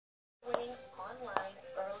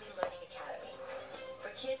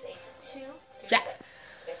Yeah.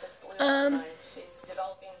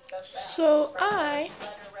 So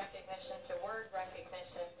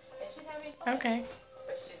okay.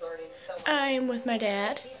 I am with my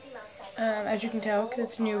dad, as you can tell, because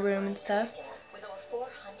it's a new room and stuff.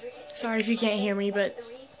 Sorry if you can't hear me, but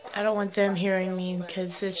I don't want them hearing me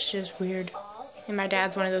because it's just weird. And my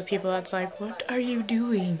dad's one of those people that's like, what are you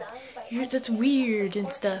doing? That's weird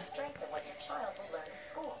and stuff.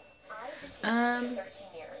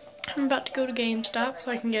 I'm about to go to GameStop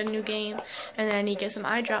so I can get a new game, and then I need to get some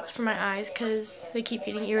eye drops for my eyes because they keep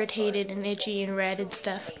getting irritated and itchy and red and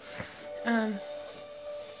stuff.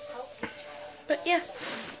 But yeah,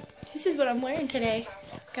 this is what I'm wearing today.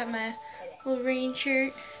 Got my Wolverine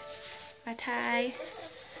shirt, my tie,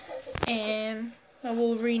 and my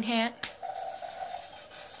Wolverine hat.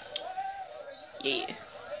 Yeah.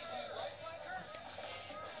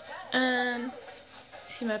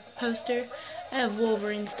 See my poster? I have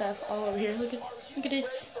Wolverine stuff all over here. Look at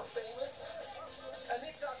this.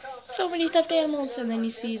 So many stuffed animals, and then you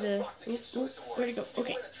see the where'd it go?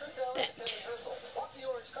 Okay,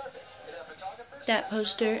 that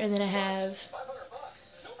poster, and then I have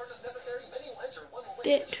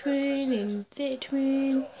that one and that one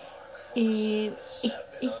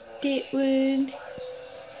and that one,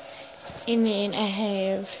 and then I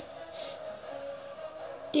have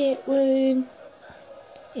that one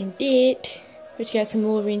and that, which got some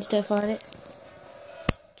Wolverine stuff on it.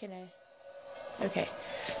 Can I? Okay.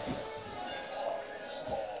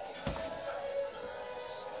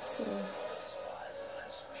 So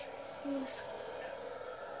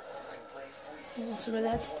some of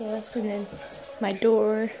that stuff, and then my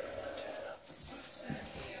door,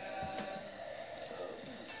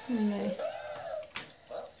 and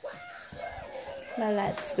my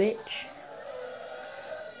light switch.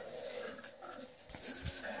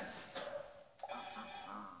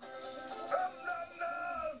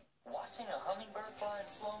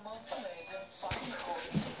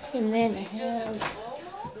 And then I have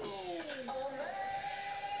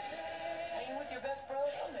hanging with your best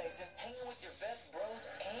bros, amazing. Hanging with your best bros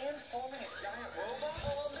and forming a giant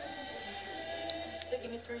robot,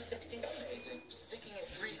 sticking at 360, amazing. Sticking at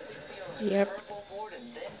 360 on the turbo board and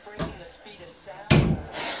then breaking the speed of sound.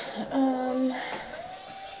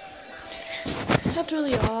 That's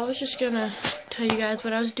really all. I was just gonna tell you guys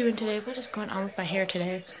what I was doing today. What is going on with my hair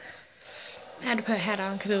today? I had to put a hat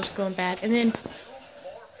on because it was going bad. And then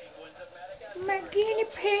my guinea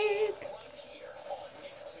pig.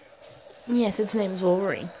 Yes, its name is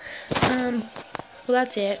Wolverine. Well,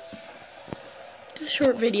 that's it. It's a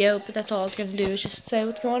short video, but that's all I was gonna do is just say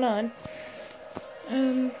what's going on.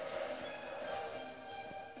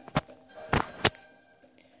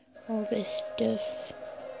 All this stuff.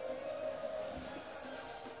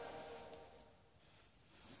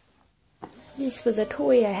 This was a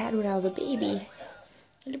toy I had when I was a baby.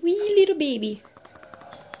 A wee little baby.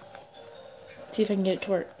 Let's see if I can get it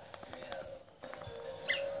to work.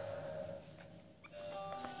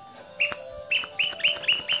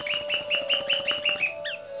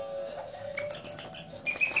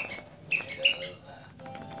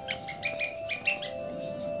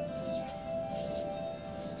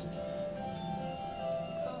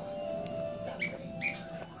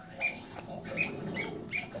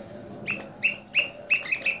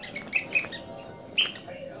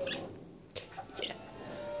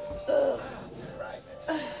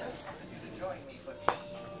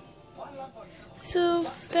 So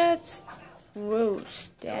that's, whoa,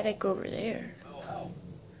 static over there.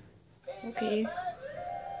 Okay.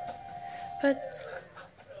 But,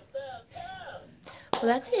 well,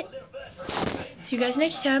 that's it. See you guys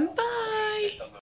next time. Bye.